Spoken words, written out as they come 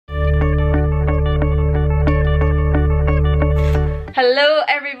Hello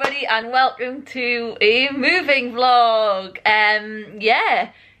everybody and welcome to a moving vlog.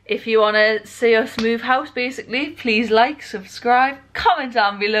 Yeah, if you want to see us move house basically, please like, subscribe, comment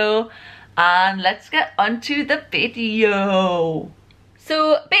down below and let's get onto the video.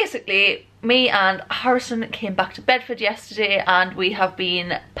 So basically me and Harrison came back to Bedford yesterday and we have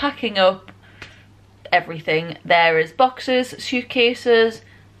been packing up everything. There is boxes, suitcases,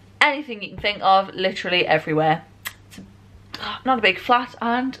 anything you can think of, literally everywhere. Not a big flat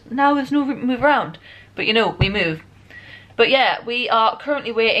and now there's no room to move around, but you know, we move. But yeah, we are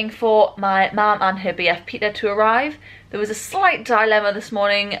currently waiting for my mum and her BF Peter to arrive. There was a slight dilemma this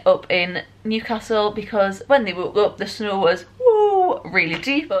morning up in Newcastle because when they woke up the snow was really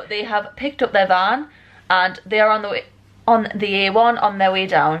deep, but they have picked up their van and they are on the way on the A1 on their way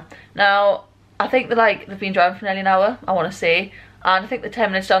down. Now I think they've been driving for nearly an hour, I want to say, and I think they're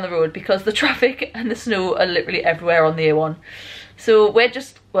 10 minutes down the road because the traffic and the snow are literally everywhere on the A1. So we're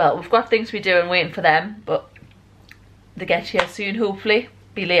just, well, we've got things to be doing, waiting for them, but they get here soon hopefully.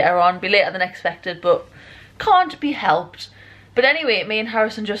 Be later on, be later than expected, but can't be helped. But anyway, me and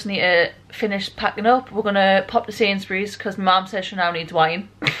Harrison just need to finish packing up. We're gonna pop to Sainsbury's because my mum says she now needs wine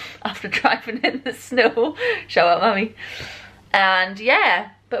after driving in the snow. Shout out mummy. And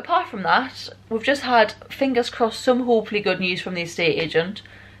yeah, but apart from that, we've just had, fingers crossed, some hopefully good news from the estate agent.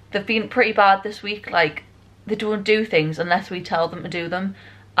 They've been pretty bad this week, like they don't do things unless we tell them to do them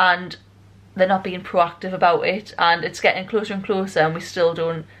and they're not being proactive about it, and it's getting closer and closer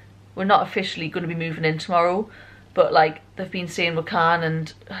and we're not officially going to be moving in tomorrow, but like they've been saying we can,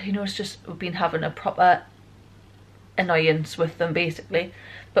 and you know, it's just, we've been having a proper annoyance with them basically.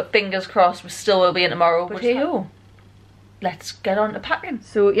 But fingers crossed we still will be in tomorrow. But hey ho, let's get on to packing.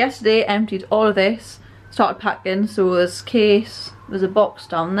 So yesterday emptied all of this, started packing. So there's case, there's a box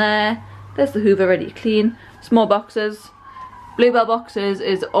down there, there's the Hoover ready to clean, small boxes, Bluebell boxes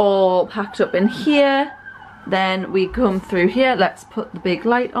is all packed up in here. Then we come through here, let's put the big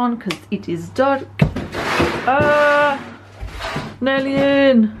light on because it is dark. Nearly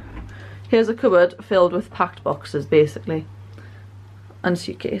in. Here's a cupboard filled with packed boxes basically, and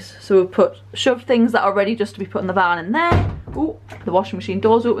suitcase. So we've shoved things that are ready just to be put in the van in there. Oh, the washing machine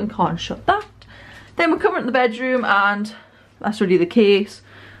door's open, can't shut that. Then we're covering the bedroom and that's really the case.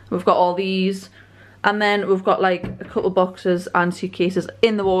 We've got all these, and then we've got like a couple boxes and suitcases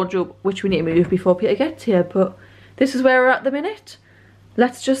in the wardrobe which we need to move before Peter gets here. But this is where we're at the minute.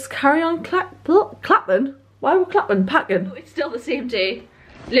 Let's just carry on clapping. Why are we clapping? Packing. It's still the same day.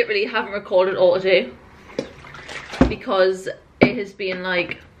 Literally haven't recorded all today because it has been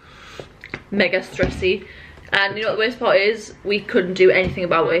like mega stressy, and you know what the worst part is, we couldn't do anything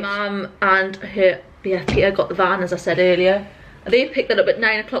about it. Mum and her BF Peter got the van, as I said earlier. They picked it up at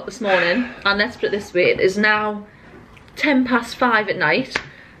 9 o'clock this morning, and let's put it this way, it is now 5:10 at night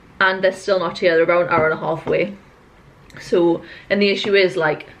and they're still not here. They're about an hour and a half away. So, and the issue is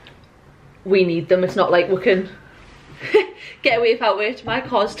like, we need them. It's not like we can get away without it. My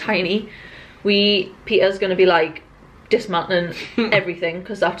car's tiny. Peter's gonna be like dismantling everything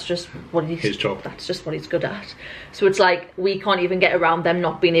because that's just what his job. That's just what he's good at. So it's like we can't even get around them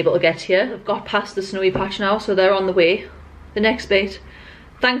not being able to get here. They've got past the snowy patch now, so they're on the way. The next bit.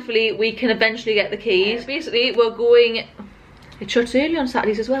 Thankfully we can eventually get the keys. Basically we're going, it shuts early on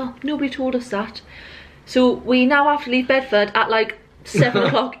Saturdays as well. Nobody told us that. So we now have to leave Bedford at like 7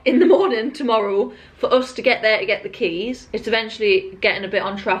 o'clock in the morning tomorrow for us to get there to get the keys. It's eventually getting a bit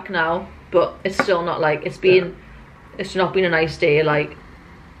on track now, but it's still not like, it's not been a nice day. Like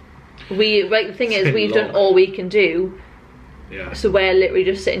the thing is, we've done all we can do. Yeah. So we're literally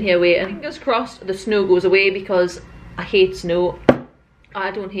just sitting here waiting. Fingers crossed the snow goes away because I hate snow. I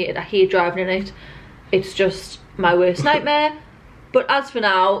don't hate it, I hate driving in it. It's just my worst nightmare. But as for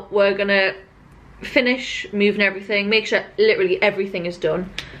now, we're gonna finish moving everything, make sure literally everything is done,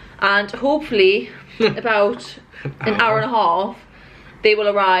 and hopefully about an hour and a half they will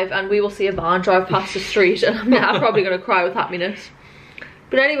arrive and we will see a van drive past the street and I'm probably gonna cry with happiness.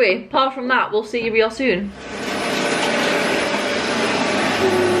 But anyway, apart from that, we'll see you real soon.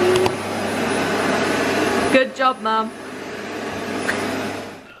 Good job, Mum.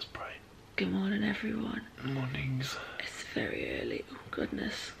 That's bright. Good morning, everyone. Mornings. It's very early. Oh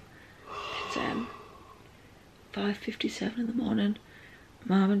goodness. It's 5:57 in the morning.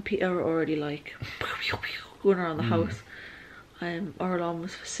 Mum and Peter are already like going around the house. Our alarm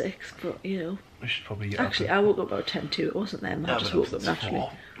was for 6, but you know. We should probably get actually I woke up about 10 to. It wasn't them. I just woke up naturally.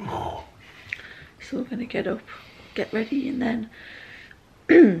 So we're gonna get up, get ready, and then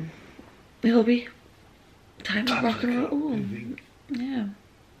it'll be time to rock and roll. Yeah.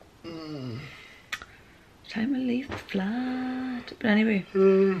 Time to leave the flat. yet. But anyway,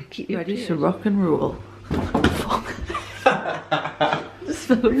 keep you ready to rock and roll. Fuck. Just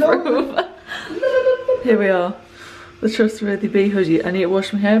fell through. Here we are. The trustworthy bee hoodie. I need to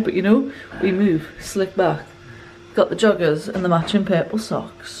wash my hair, but you know, we move. Slick back. Got the joggers and the matching purple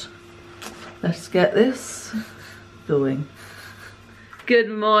socks. Let's get this going. Good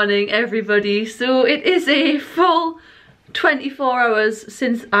morning, everybody. So it is a full 24 hours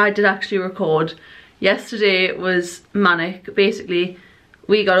since I did actually record. Yesterday was manic. Basically,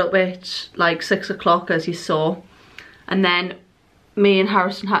 we got up at like 6 o'clock, as you saw, and then me and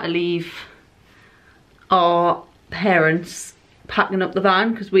Harrison had to leave our parents packing up the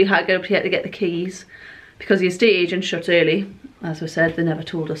van because we had to get up here to get the keys because the estate agent shut early. As I said, they never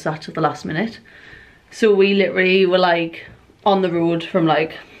told us that till the last minute. So we literally were like on the road from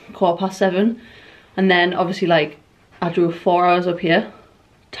like 7:15, and then obviously like I drove 4 hours up here,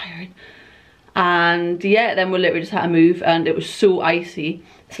 tiring, and yeah, then we literally just had to move, and it was so icy.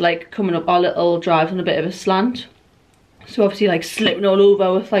 It's like coming up our little drive on a bit of a slant, so obviously like slipping all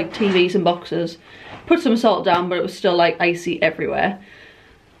over with like TVs and boxes. Put some salt down, but it was still like icy everywhere.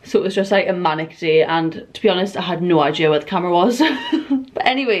 So it was just like a manic day, and to be honest, I had no idea where the camera was. But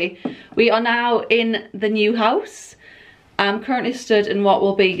anyway, we are now in the new house. I'm currently stood in what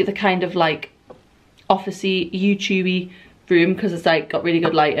will be the kind of like officey, YouTubey room because it's like got really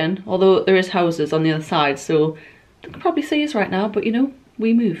good lighting. Although there is houses on the other side, so they can probably see us right now, but you know,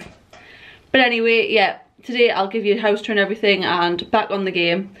 we move. But anyway, yeah, today I'll give you a house tour and everything, and back on the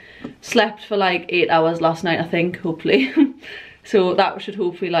game. Slept for like 8 hours last night, I think, hopefully. So that should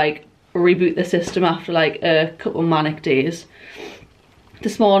hopefully like reboot the system after like a couple manic days.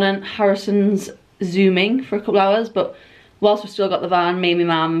 This morning, Harrison's zooming for a couple hours, but whilst we've still got the van, me, my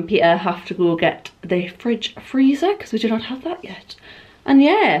mum and Peter have to go get the fridge freezer because we do not have that yet. And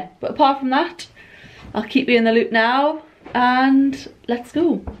yeah, but apart from that, I'll keep you in the loop now, and let's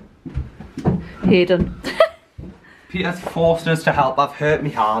go. Hayden. Peter's forced us to help. I've hurt my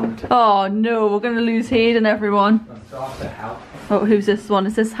hand. Oh no, we're gonna lose Hayden, everyone. Help. Oh, who's this one?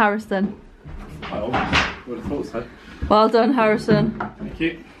 Is this Harrison? Oh, would have thought so. Well done, Harrison. Thank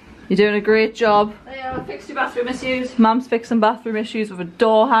you. You're doing a great job. I fixed your bathroom issues. Mum's fixing bathroom issues with a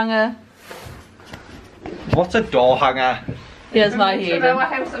door hanger. What's a door hanger? Here's my Hayden.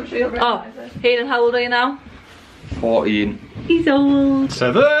 House, I'm sure you'll Oh, recognise it. Hayden, how old are you now? 14. He's old.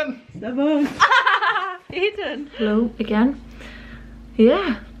 7. 7. Hayden. Hello again.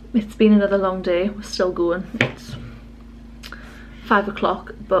 Yeah, it's been another long day. We're still going. It's 5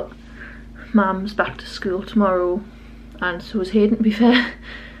 o'clock, but Mum's back to school tomorrow, and so is Hayden, to be fair.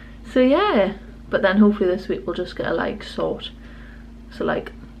 So yeah, but then hopefully this week we'll just get a like sort. So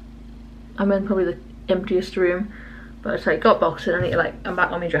like, I'm in probably the emptiest room, but it's like got boxing. I need to like, I'm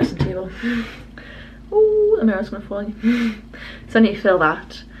back on my dressing table. Oh, the mirror's gonna fall on you. So I need to fill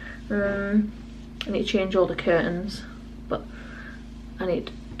that. I need to change all the curtains, but I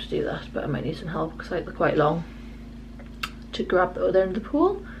need to do that, but I might need some help because like they're quite long to grab the other end of the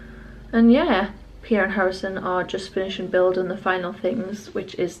pool. And yeah, Pierre and Harrison are just finishing building the final things,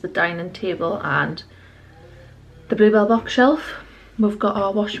 which is the dining table and the Bluebell box shelf. We've got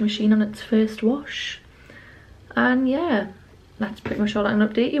our washing machine on its first wash, and yeah, that's pretty much all I can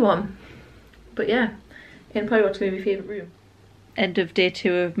update you on. But yeah, and probably what's going to be my favourite room. End of day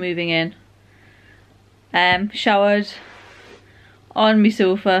 2 of moving in. Showered, on my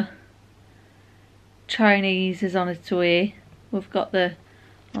sofa. Chinese is on its way. We've got the,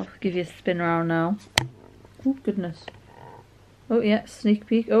 I'll give you a spin around now. Oh goodness. Oh yeah, sneak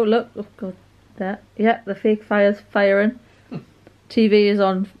peek. Oh look, oh god, there. Yeah, the fake fire's firing. TV is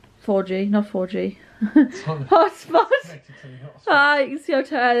on 4G, not 4G. Hotspot. Ah, you can see how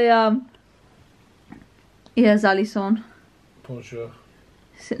tired I am. Here's Alison. Bonjour.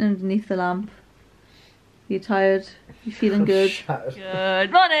 Sitting underneath the lamp. You tired? You feeling good?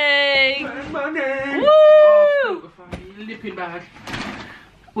 Good morning! Good morning! Woo! Oh, lipping bag.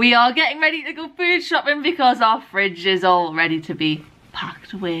 We are getting ready to go food shopping because our fridge is all ready to be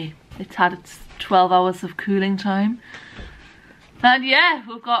packed away. It's had its 12 hours of cooling time. And yeah,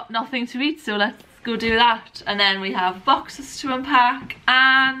 we've got nothing to eat, so let's go do that. And then we have boxes to unpack,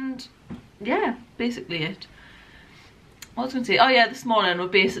 and yeah, basically it. What was I going to say? Oh yeah, this morning we're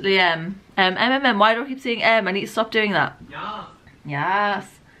basically MMM. Why do I keep saying M? I need to stop doing that. Yeah.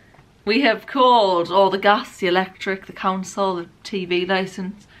 Yes. We have called all the gas, the electric, the council, the TV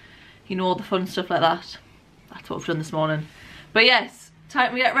licence, you know, all the fun stuff like that. That's what we've done this morning. But yes,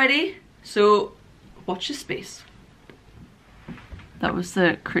 time to get ready, so watch your space. That was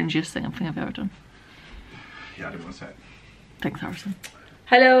the cringiest thing I think I've ever done. Yeah, I didn't want to say it. Thanks, Harrison.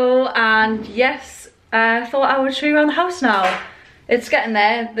 Hello, and yes, I thought I would show you around the house now. it's getting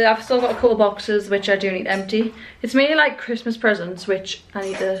there. I've still got a couple boxes which I do need to empty. It's mainly like Christmas presents which I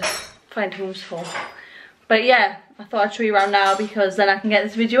need to find homes for. But yeah, I thought I'd show you around now because then I can get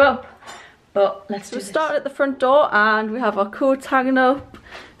this video up. But let's do this. We started at the front door and we have our coats hanging up,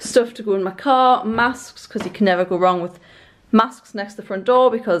 stuff to go in my car, masks, because you can never go wrong with masks next to the front door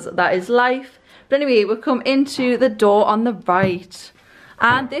because that is life. But anyway, we'll come into the door on the right.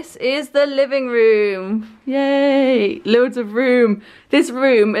 And this is the living room. Yay! Loads of room. This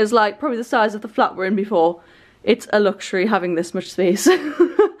room is like probably the size of the flat we're in before. It's a luxury having this much space.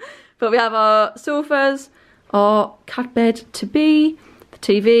 But we have our sofas, our cat bed to be, the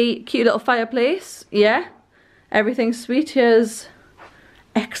TV, cute little fireplace. Yeah, everything's sweet. Here's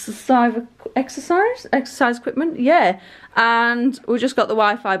exercise equipment. Yeah, and we just got the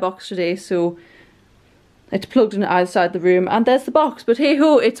Wi-Fi box today, so it's plugged in outside the room, and there's the box. But hey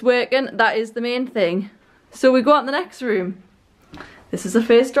ho, it's working. That is the main thing. So we go out in the next room. This is the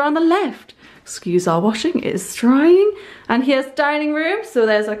first door on the left. Excuse our washing, it is drying. And here's the dining room. So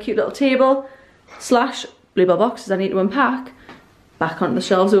there's our cute little table slash bluebell boxes I need to unpack. Back onto the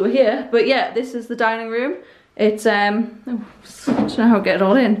shelves over here. But yeah, this is the dining room. It's I don't know how to get it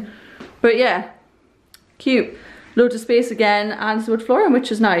all in. But yeah, cute. Loads of space again, and it's wood flooring,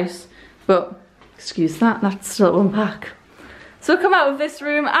 which is nice. But excuse that, that's still unpack. So we come out of this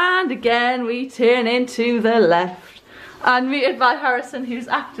room and again we turn into the left. And meted by Harrison, who's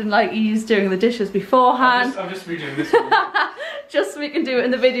acting like he's doing the dishes beforehand. I'm just redoing this one. Just so we can do it in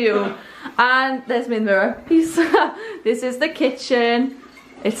the video. And there's my mirror piece. This is the kitchen.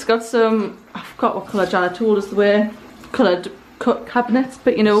 It's got some, I forgot what colour Jana told us to wear, coloured cut cabinets,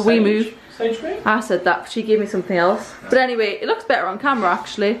 but you know, we move. Sage green? I said that, she gave me something else. But anyway, it looks better on camera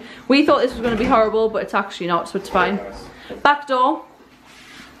actually. We thought this was going to be horrible, but it's actually not, so it's fine. Back door.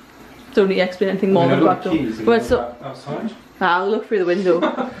 Don't need to explain anything more than the back door. But so, outside? I'll look through the window.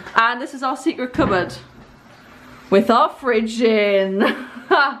 And this is our secret cupboard with our fridge in.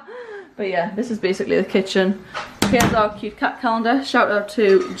 But yeah, this is basically the kitchen. Here's our cute cat calendar. Shout out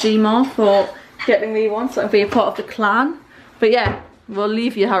to Gmar for getting me one so I can be a part of the clan. But yeah, we'll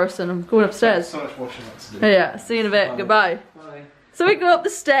leave you, Harrison. I'm going upstairs. So much washing to do. Yeah, see you in a bit. Bye. Goodbye. Bye. So we go up the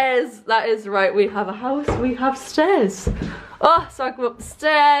stairs. That is right, we have a house, we have stairs. Oh, so I go up the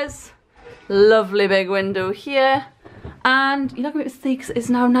stairs. Lovely big window here. And you're not going to see because it's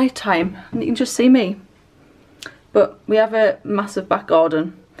now night time and you can just see me. But we have a massive back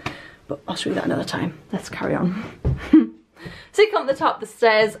garden. But I'll show you that another time. Let's carry on. So you come to the top of the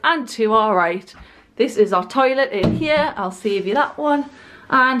stairs and to our right. This is our toilet in here. I'll save you that one.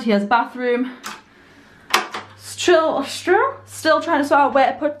 And here's the bathroom. Still trying to sort out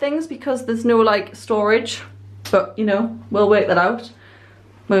where to put things because there's no like storage. But you know, we'll work that out.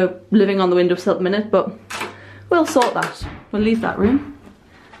 We're living on the windowsill at the minute, but we'll sort that. We'll leave that room.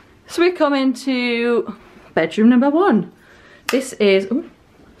 So we come into bedroom number 1. This is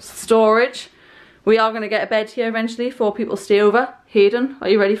storage. We are going to get a bed here eventually for people to stay over. Hayden, are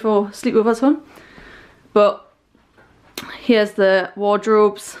you ready for sleepovers, hon? But here's the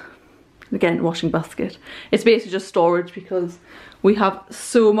wardrobes. Again, washing basket. It's basically just storage because we have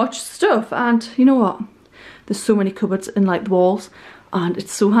so much stuff, and you know what? There's so many cupboards in like the walls. And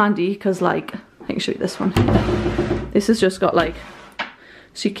it's so handy because like, I can show you this one. This has just got like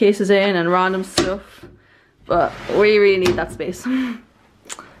suitcases in and random stuff. But we really need that space.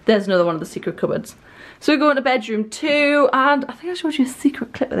 There's another one of the secret cupboards. So we go into bedroom 2 and I think I showed you a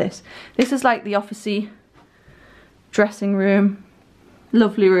secret clip of this. This is like the officey dressing room.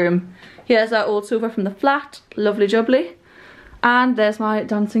 Lovely room. Here's our old sofa from the flat. Lovely jubbly. And there's my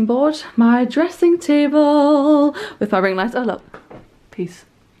dancing board. My dressing table with my ring lights. Oh look. Peace.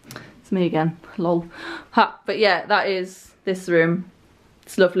 It's me again. Lol. Ha. But yeah, that is this room.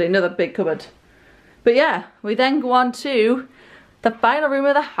 It's lovely. Another big cupboard. But yeah, we then go on to the final room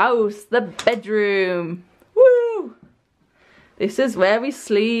of the house, the bedroom. Woo! This is where we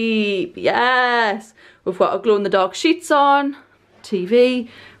sleep. Yes. We've got our glow-in-the-dark sheets on, TV,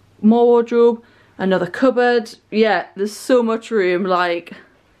 more wardrobe, another cupboard. Yeah, there's so much room. Like,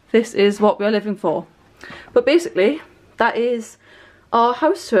 this is what we're living for. But basically, that is our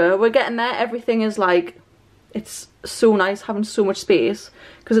house tour. We're getting there. Everything is like, it's so nice having so much space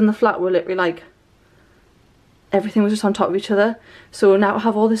because in the flat we're literally like, everything was just on top of each other. So now I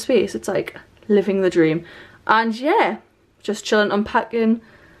have all this space. It's like living the dream. And yeah, just chilling, unpacking.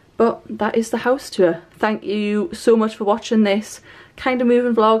 But that is the house tour. Thank you so much for watching this kind of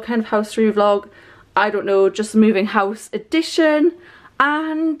moving vlog, kind of house tour vlog. I don't know, just a moving house edition.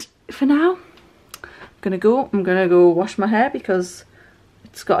 And for now, I'm gonna go wash my hair because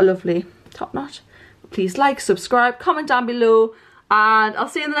it's got a lovely top knot. Please like, subscribe, comment down below, and I'll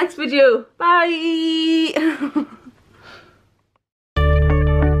see you in the next video. Bye.